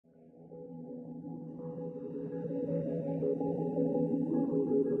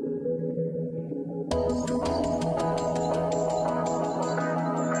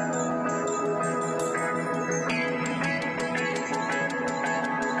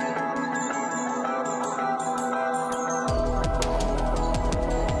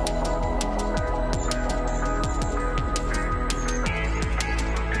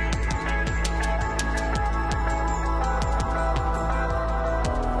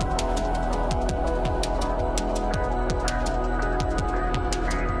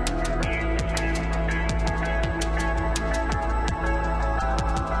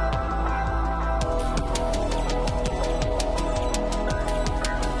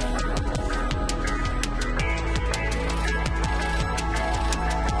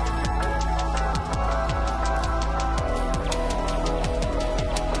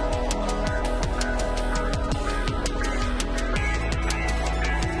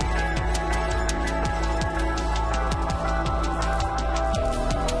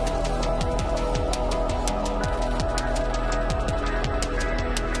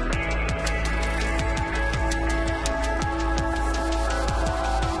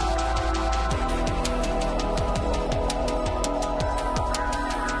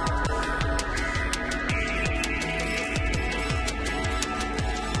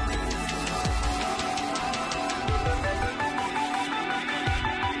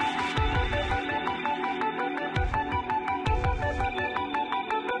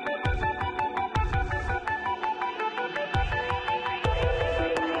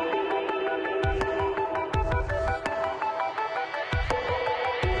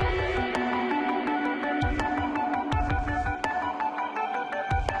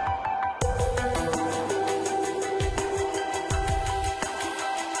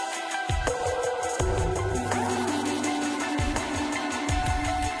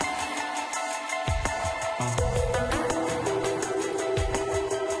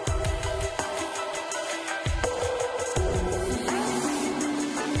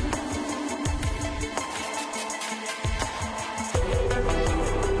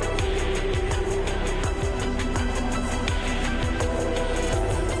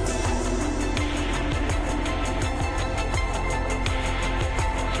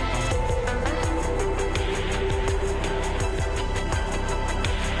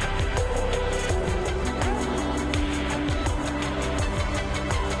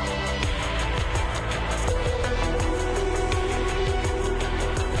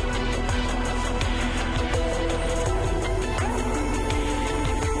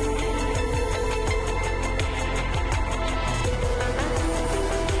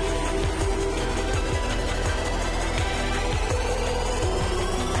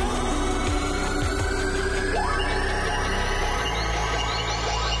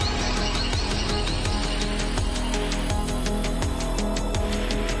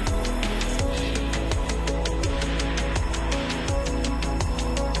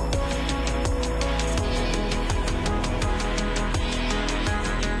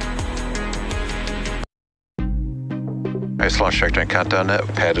Nice launch trajectory and countdown net.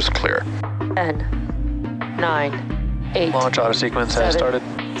 Pad is clear. 10, 9, 8. Launch auto sequence has started.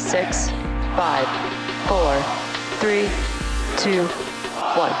 6, 5, 4, 3, 2,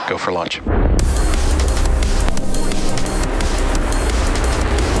 1. Go for launch.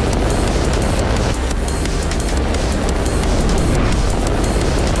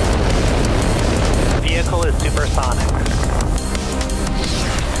 Vehicle is supersonic.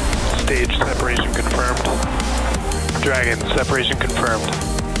 Stage separation confirmed. Dragon, separation confirmed.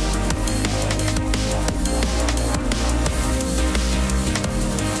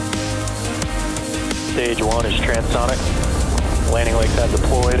 Stage 1 is transonic. Landing legs have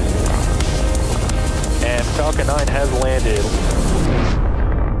deployed. And Falcon 9 has landed.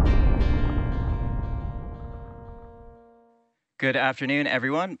 Good afternoon,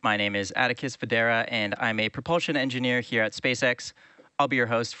 everyone. My name is Atticus Federa, and I'm a propulsion engineer here at SpaceX. I'll be your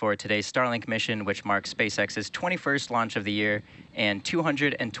host for today's Starlink mission, which marks SpaceX's 21st launch of the year and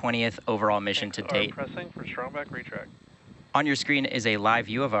 220th overall mission to date. Pressing for strong back retract. On your screen is a live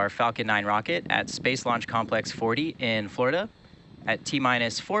view of our Falcon 9 rocket at Space Launch Complex 40 in Florida. At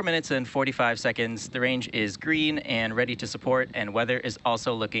T-minus 4 minutes and 45 seconds, the range is green and ready to support, and weather is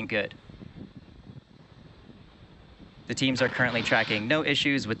also looking good. The teams are currently tracking no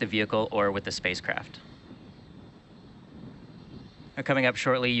issues with the vehicle or with the spacecraft. Now, coming up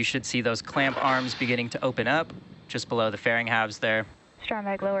shortly, you should see those clamp arms beginning to open up just below the fairing halves there. Strong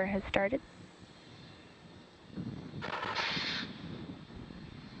back lower has started.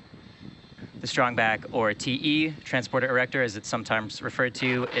 The strong back, or TE, transporter erector as it's sometimes referred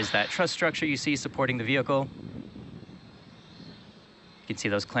to, is that truss structure you see supporting the vehicle. You can see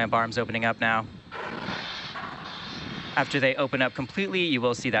those clamp arms opening up now. After they open up completely, you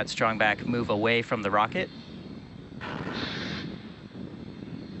will see that strong back move away from the rocket.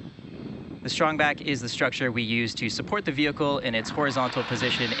 The strong back is the structure we use to support the vehicle in its horizontal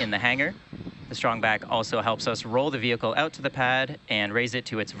position in the hangar. The strong back also helps us roll the vehicle out to the pad and raise it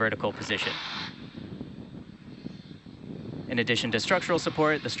to its vertical position. In addition to structural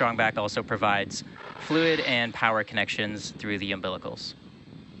support, the strong back also provides fluid and power connections through the umbilicals.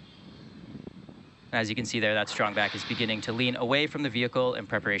 As you can see there, that strong back is beginning to lean away from the vehicle in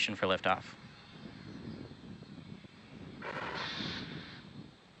preparation for liftoff.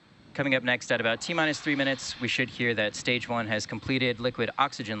 Coming up next at about T-minus 3 minutes, we should hear that stage 1 has completed liquid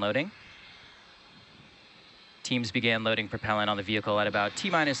oxygen loading. Teams began loading propellant on the vehicle at about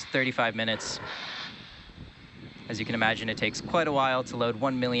T-minus 35 minutes. As you can imagine, it takes quite a while to load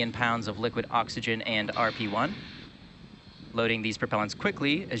 1 million pounds of liquid oxygen and RP1. Loading these propellants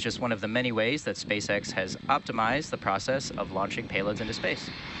quickly is just one of the many ways that SpaceX has optimized the process of launching payloads into space.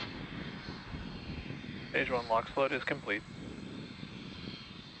 Stage 1 LOX load is complete.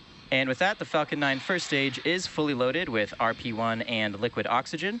 And with that, the Falcon 9 first stage is fully loaded with RP1 and liquid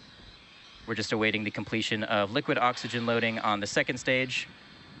oxygen. We're just awaiting the completion of liquid oxygen loading on the second stage.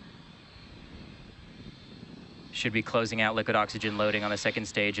 Should be closing out liquid oxygen loading on the second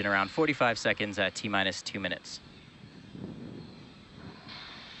stage in around 45 seconds at T-minus 2 minutes.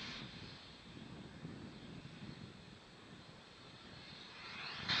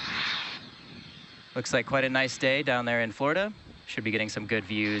 Looks like quite a nice day down there in Florida. Should be getting some good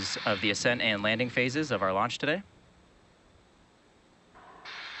views of the ascent and landing phases of our launch today.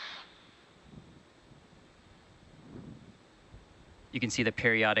 You can see the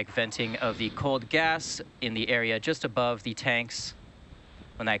periodic venting of the cold gas in the area just above the tanks.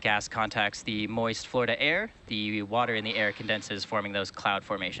 When that gas contacts the moist Florida air, the water in the air condenses, forming those cloud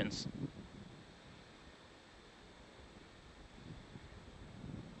formations.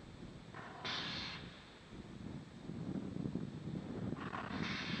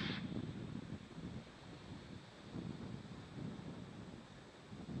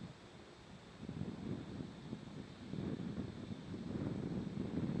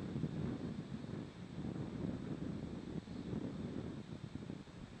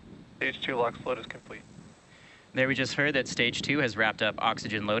 Stage 2 LOX load is complete. There we just heard that stage 2 has wrapped up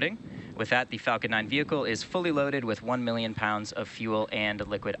oxygen loading. With that, the Falcon 9 vehicle is fully loaded with 1 million pounds of fuel and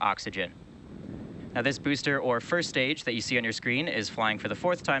liquid oxygen. Now this booster, or first stage, that you see on your screen is flying for the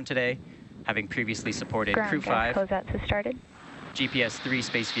 4th time today, having previously supported Crew 5, closeouts has started. GPS 3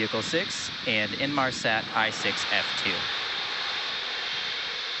 Space Vehicle 6, and Inmarsat I-6 F2.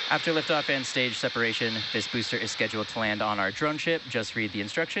 After liftoff and stage separation, this booster is scheduled to land on our drone ship. Just read the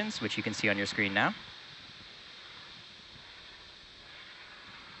instructions, which you can see on your screen now.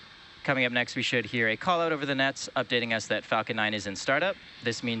 Coming up next, we should hear a call out over the nets updating us that Falcon 9 is in startup.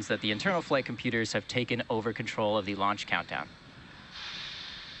 This means that the internal flight computers have taken over control of the launch countdown.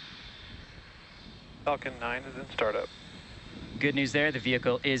 Falcon 9 is in startup. Good news there, the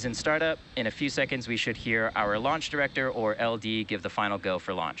vehicle is in startup. In a few seconds, we should hear our launch director, or LD, give the final go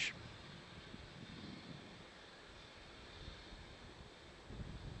for launch.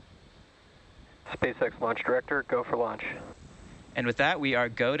 SpaceX launch director, go for launch. And with that, we are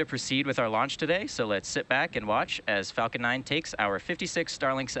go to proceed with our launch today. So let's sit back and watch as Falcon 9 takes our 56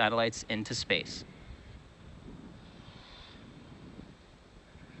 Starlink satellites into space.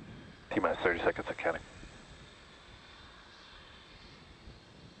 T-minus 30 seconds of counting.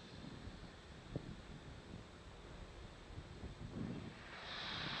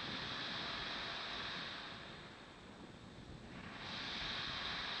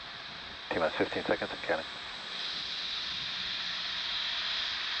 T-minus 15 seconds of counting.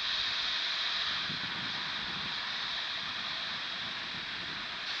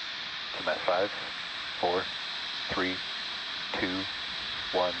 T-minus 5, 4, 3, 2,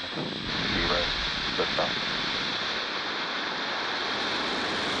 1, 0, liftoff.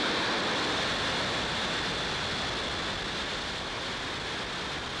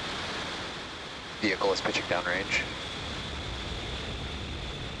 Vehicle is pitching downrange.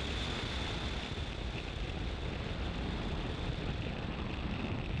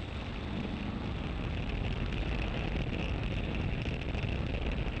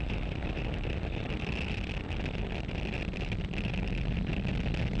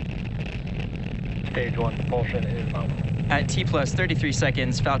 Stage 1 propulsion is nominal. At T plus 33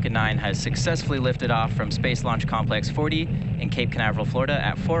 seconds, Falcon 9 has successfully lifted off from Space Launch Complex 40 in Cape Canaveral, Florida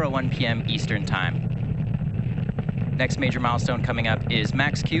at 4:01 p.m. Eastern Time. Next major milestone coming up is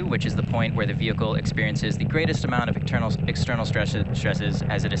max Q, which is the point where the vehicle experiences the greatest amount of external stresses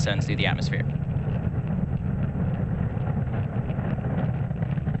as it ascends through the atmosphere.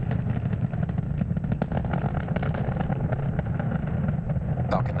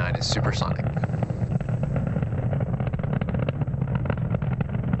 Falcon 9 is supersonic.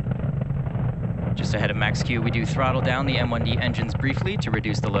 Just ahead of max Q, we do throttle down the M1D engines briefly to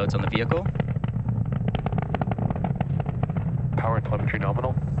reduce the loads on the vehicle. Power and telemetry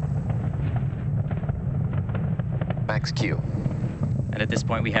nominal. Max Q. And at this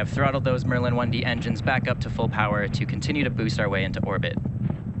point, we have throttled those Merlin 1D engines back up to full power to continue to boost our way into orbit.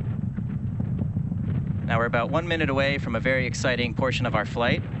 Now we're about 1 minute away from a very exciting portion of our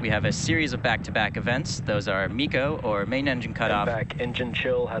flight. We have a series of back-to-back events. Those are MECO, or main engine cutoff. Back engine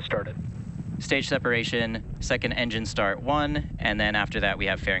chill has started. Stage separation, second engine start 1, and then after that we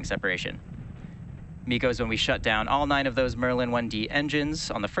have fairing separation. MECO is when we shut down all 9 of those Merlin 1D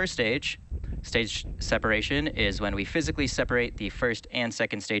engines on the first stage. Stage separation is when we physically separate the first and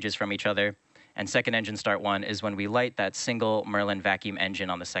second stages from each other. And second engine start 1 is when we light that single Merlin vacuum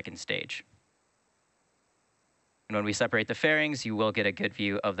engine on the second stage. And when we separate the fairings, you will get a good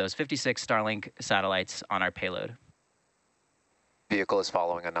view of those 56 Starlink satellites on our payload. Vehicle is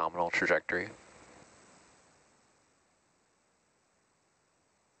following a nominal trajectory.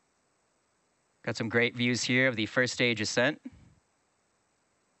 Got some great views here of the first stage ascent.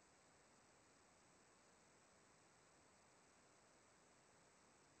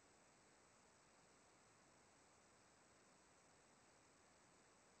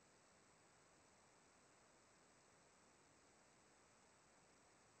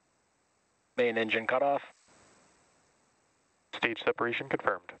 Main engine cutoff. Stage separation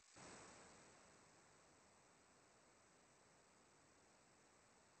confirmed.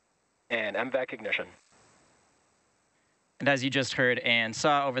 And MVAC ignition. And as you just heard and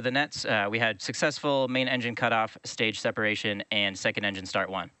saw over the nets, we had successful main engine cutoff, stage separation, and second engine start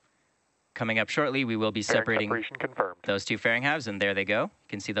 1. Coming up shortly, we will be separating those 2 fairing halves, and there they go. You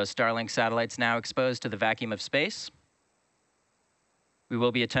can see those Starlink satellites now exposed to the vacuum of space. We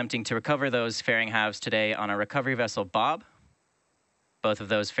will be attempting to recover those fairing halves today on our recovery vessel, Bob. Both of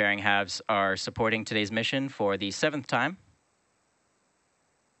those fairing halves are supporting today's mission for the 7th time.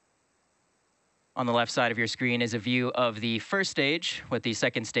 On the left side of your screen is a view of the first stage, with the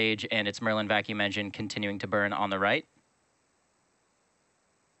second stage and its Merlin vacuum engine continuing to burn on the right.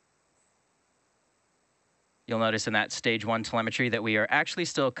 You'll notice in that stage 1 telemetry that we are actually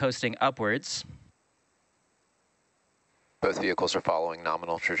still coasting upwards. Both vehicles are following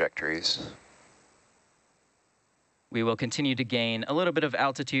nominal trajectories. We will continue to gain a little bit of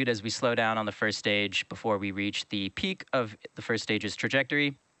altitude as we slow down on the first stage before we reach the peak of the first stage's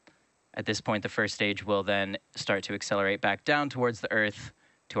trajectory. At this point, the first stage will then start to accelerate back down towards the Earth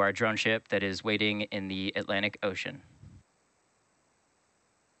to our drone ship that is waiting in the Atlantic Ocean.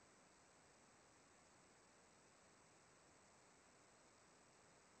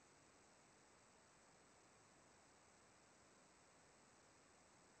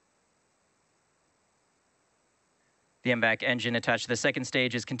 The MVAC engine attached to the second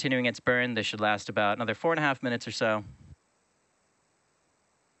stage is continuing its burn. This should last about another 4.5 minutes or so.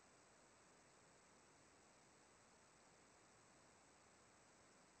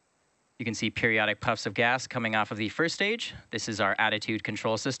 You can see periodic puffs of gas coming off of the first stage. This is our attitude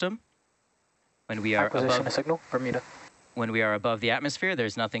control system. When we are Acquisition above, signal, Bermuda. when we are above the atmosphere,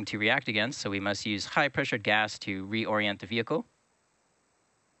 there's nothing to react against, so we must use high-pressured gas to reorient the vehicle.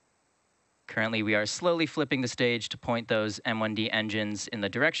 Currently, we are slowly flipping the stage to point those M1D engines in the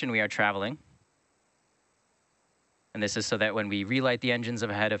direction we are traveling. And this is so that when we relight the engines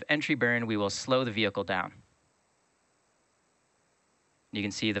ahead of entry burn, we will slow the vehicle down. You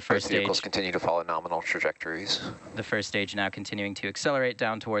can see the first Both vehicles stage. continue to follow nominal trajectories. The first stage now continuing to accelerate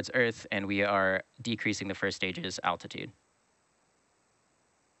down towards Earth, and we are decreasing the first stage's altitude.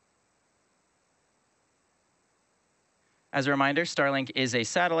 As a reminder, Starlink is a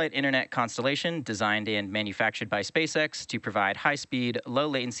satellite internet constellation designed and manufactured by SpaceX to provide high-speed,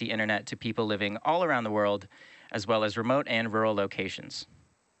 low-latency internet to people living all around the world, as well as remote and rural locations.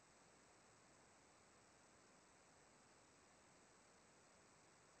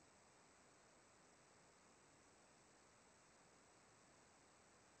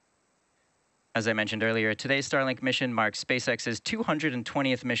 As I mentioned earlier, today's Starlink mission marks SpaceX's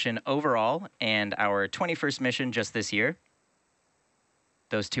 220th mission overall and our 21st mission just this year.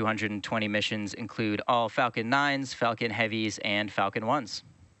 Those 220 missions include all Falcon 9s, Falcon Heavies, and Falcon 1s.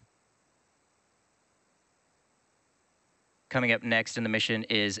 Coming up next in the mission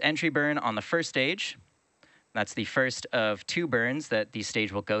is entry burn on the first stage. That's the first of 2 burns that the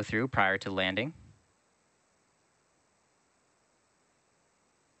stage will go through prior to landing.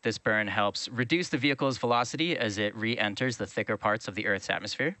 This burn helps reduce the vehicle's velocity as it re-enters the thicker parts of the Earth's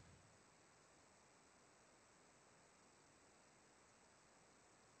atmosphere.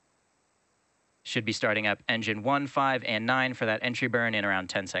 Should be starting up engine 1, 5, and 9 for that entry burn in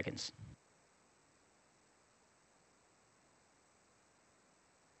around 10 seconds.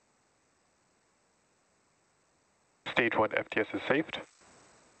 Stage 1 FTS is saved.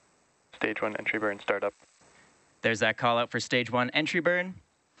 Stage 1 entry burn startup. There's that call out for stage 1 entry burn.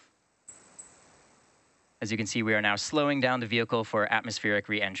 As you can see, we are now slowing down the vehicle for atmospheric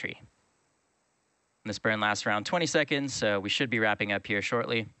re-entry. This burn lasts around 20 seconds, so we should be wrapping up here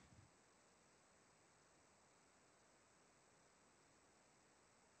shortly.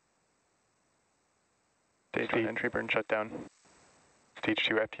 Stage 1 entry burn shutdown. Stage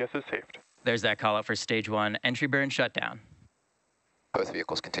 2 FTS is saved. There's that call out for stage 1 entry burn shutdown. Both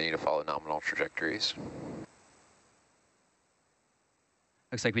vehicles continue to follow nominal trajectories.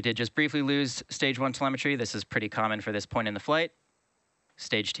 Looks like we did just briefly lose stage 1 telemetry. This is pretty common for this point in the flight.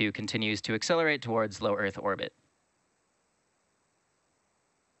 Stage 2 continues to accelerate towards low Earth orbit.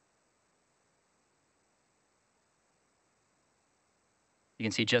 You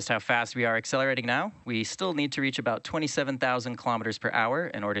can see just how fast we are accelerating now. We still need to reach about 27,000 kilometers per hour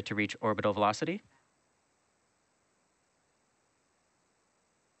in order to reach orbital velocity.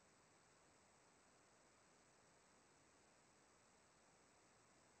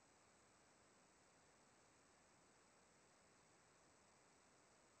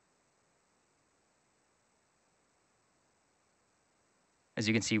 As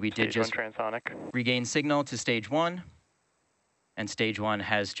you can see, we did just transonic. regain signal to stage 1, and stage 1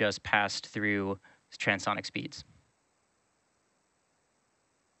 has just passed through transonic speeds.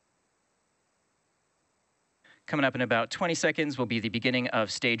 Coming up in about 20 seconds will be the beginning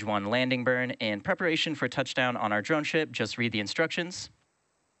of stage 1 landing burn. In preparation for touchdown on our drone ship, just read the instructions.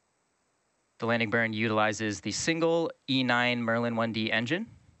 The landing burn utilizes the single E9 Merlin 1D engine.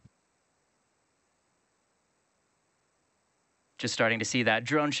 Just starting to see that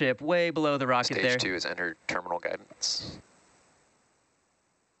drone ship way below the rocket there. Stage 2 has entered terminal guidance.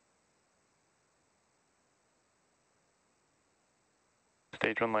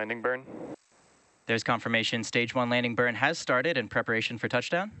 Stage 1 landing burn. There's confirmation stage 1 landing burn has started in preparation for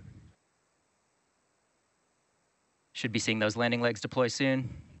touchdown. Should be seeing those landing legs deploy soon.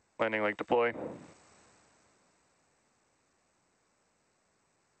 Landing leg deploy.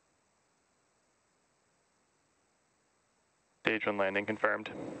 Stage 1 landing confirmed.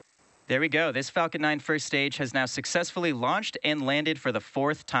 There we go. This Falcon 9 first stage has now successfully launched and landed for the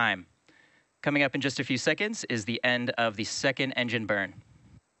 4th time. Coming up in just a few seconds is the end of the second engine burn.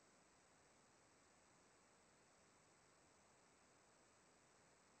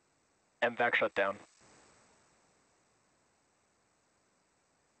 MVAC shutdown.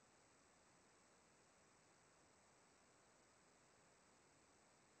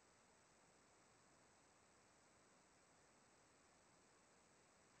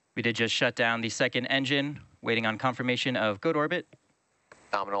 We did just shut down the second engine waiting on confirmation of good orbit.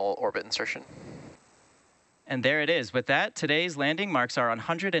 Nominal orbit insertion. And there it is. With that, today's landing marks our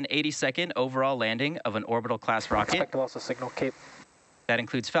 182nd overall landing of an orbital class rocket. Expect loss of signal, Cape. That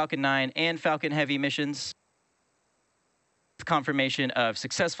includes Falcon 9 and Falcon Heavy missions. Confirmation of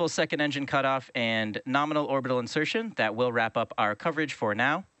successful second engine cutoff and nominal orbital insertion. That will wrap up our coverage for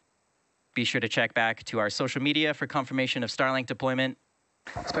now. Be sure to check back to our social media for confirmation of Starlink deployment.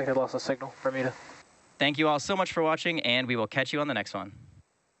 Expected loss of signal, Bermuda. Thank you all so much for watching, and we will catch you on the next one.